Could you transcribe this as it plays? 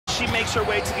makes her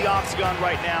way to the octagon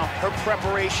right now. Her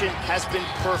preparation has been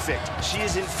perfect. She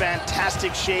is in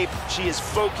fantastic shape. She is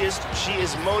focused, she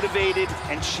is motivated,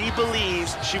 and she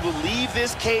believes she will leave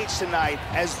this cage tonight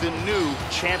as the new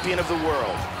champion of the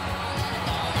world.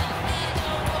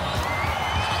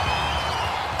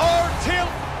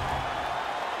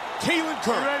 Kailin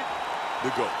Kurran, the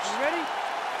Ghost. You ready?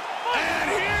 And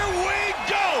here we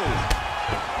go!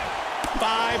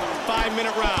 5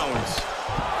 5-minute rounds.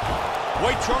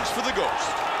 White trunks for the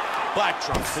Ghost. Black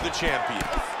trunks for the champion.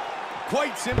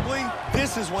 Quite simply,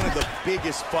 this is one of the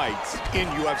biggest fights in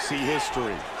UFC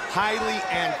history. Highly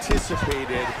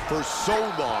anticipated for so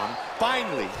long.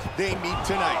 Finally, they meet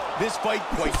tonight. This fight,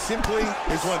 quite simply,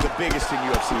 is one of the biggest in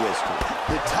UFC history.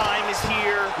 The time is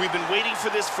here. We've been waiting for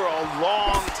this for a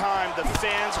long time. The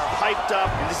fans are hyped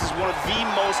up, and this is one of the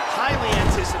most highly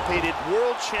anticipated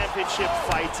World Championship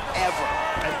fights ever.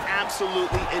 An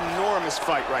absolutely enormous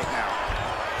fight right now.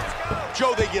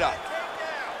 Joe, they get up.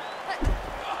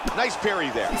 Nice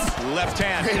parry there. Left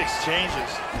hand. Great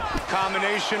exchanges.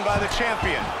 Combination by the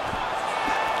champion.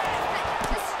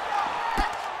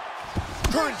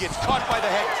 Kurran gets caught by the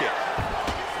head kick.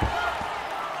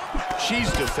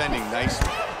 She's defending nicely.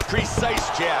 Precise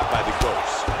jab by the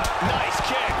Ghost. Nice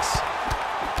kicks.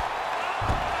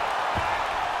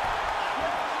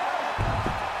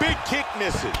 Big kick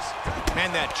misses.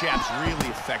 Man, that jab's really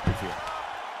effective here.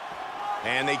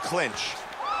 And they clinch.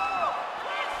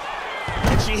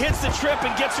 And she hits the trip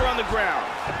and gets her on the ground.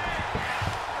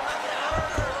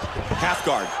 Half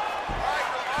guard.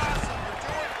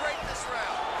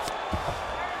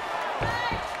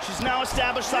 She's now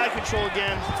established side control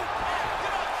again.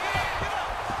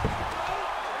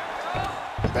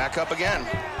 Back up again.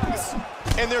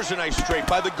 And there's a nice straight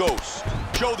by the Ghost.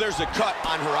 Joe, there's a cut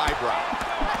on her eyebrow.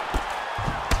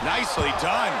 Nicely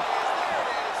done.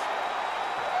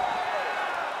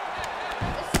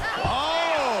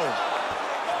 Oh!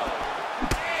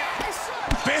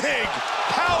 Big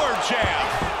power jab.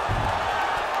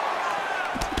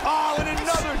 Oh, and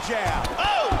another jab.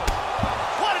 Oh!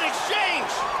 What an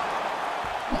exchange!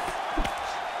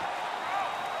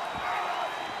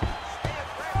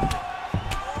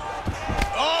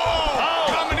 Oh!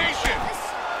 Combination!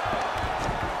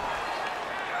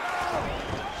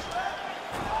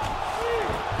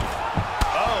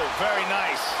 Oh, very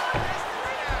nice.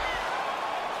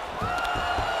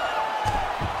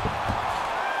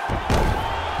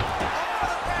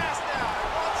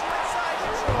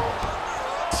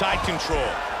 Side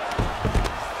control.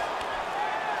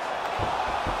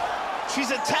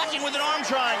 She's attacking with an arm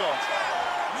triangle.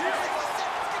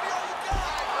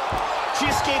 She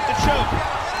escaped the choke.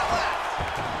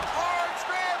 Hard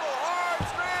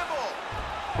scramble.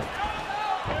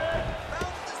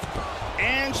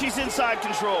 And she's inside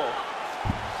control.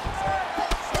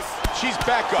 She's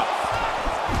back up.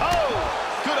 Oh,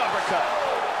 good uppercut.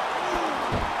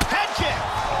 Head kick.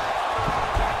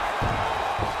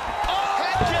 Oh,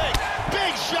 head kick.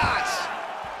 Big shots.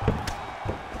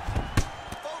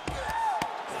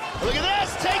 Look at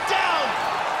this, takedown.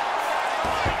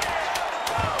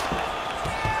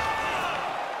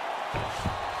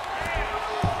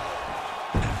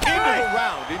 Into the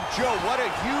round, and Joe, what a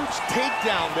huge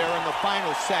takedown there in the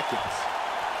final seconds.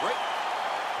 Right.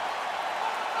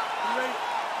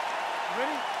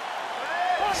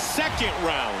 Second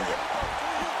round.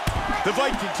 The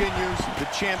fight continues. The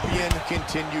champion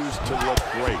continues to look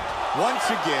great. Once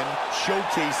again,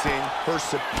 showcasing her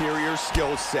superior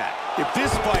skill set. If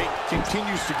this fight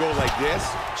continues to go like this,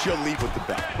 she'll leave with the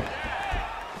belt.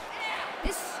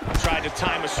 Tried to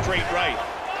time a straight right.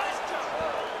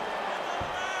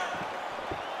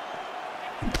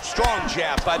 Strong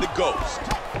jab by the Ghost.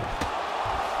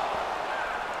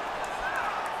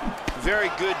 Very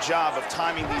good job of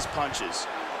timing these punches.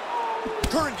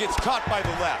 Kurran gets caught by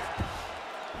the left.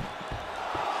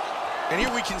 And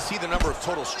here we can see the number of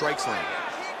total strikes landed.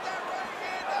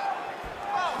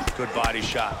 Good body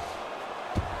shot.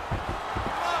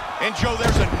 And Joe,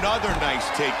 there's another nice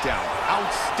takedown.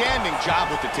 Outstanding job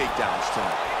with the takedowns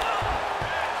tonight.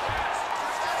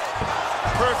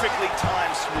 Perfectly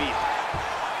timed sweep.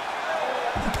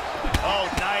 Oh,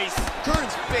 nice.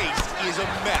 Kurran's face is a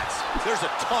mess. There's a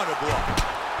ton of blood.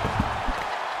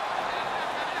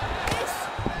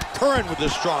 Kurran with a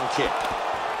strong kick.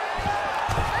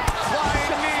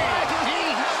 Flying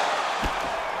knee.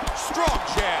 Strong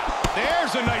jab.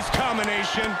 There's a nice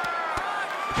combination.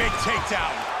 Big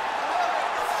takedown.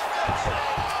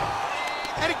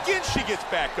 And again, she gets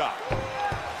back up.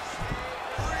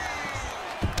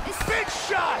 Big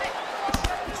shot.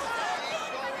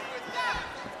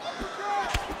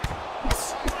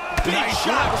 Big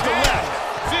shot with the left.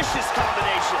 Vicious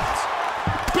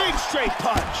Straight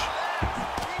punch.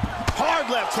 Hard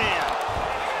left hand.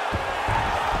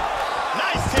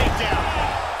 Nice takedown.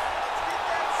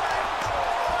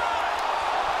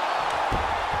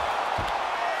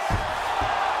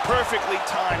 Perfectly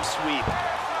timed sweep.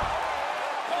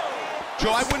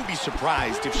 Joe, I wouldn't be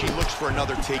surprised if she looks for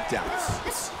another takedown.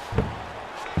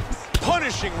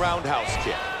 Punishing roundhouse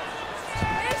kick.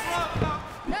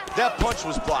 That punch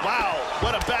was blocked. Wow,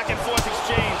 what a back and forth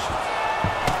exchange.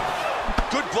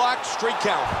 Good block, straight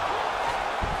counter.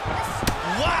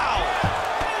 Wow!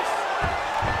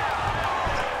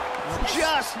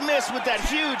 Just missed with that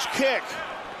huge kick.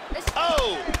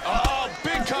 Oh! Oh,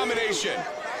 big combination.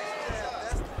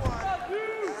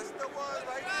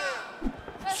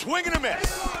 Swing and a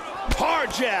miss.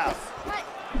 Hard jab.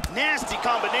 Nasty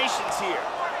combinations here.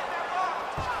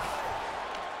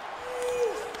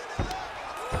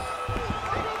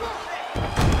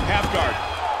 Half guard.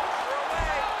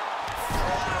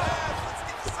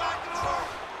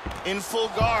 In full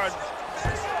guard.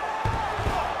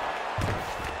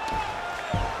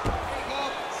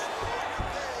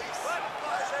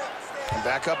 And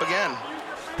back up again.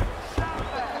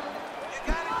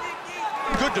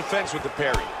 Good defense with the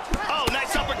parry. Oh,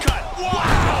 nice uppercut.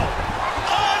 Wow!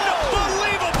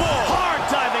 Unbelievable! Hard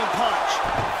diving punch.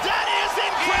 That is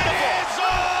incredible. It's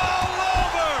all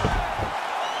over!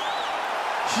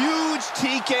 Huge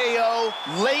TKO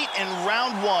late in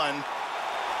round one.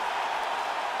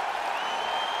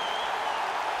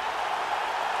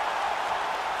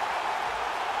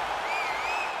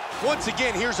 Once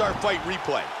again, here's our fight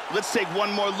replay. Let's take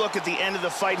one more look at the end of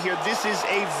the fight here. This is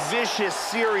a vicious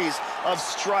series of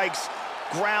strikes,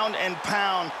 ground and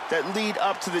pound, that lead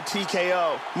up to the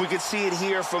TKO. We can see it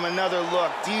here from another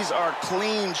look. These are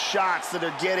clean shots that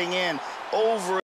are getting in over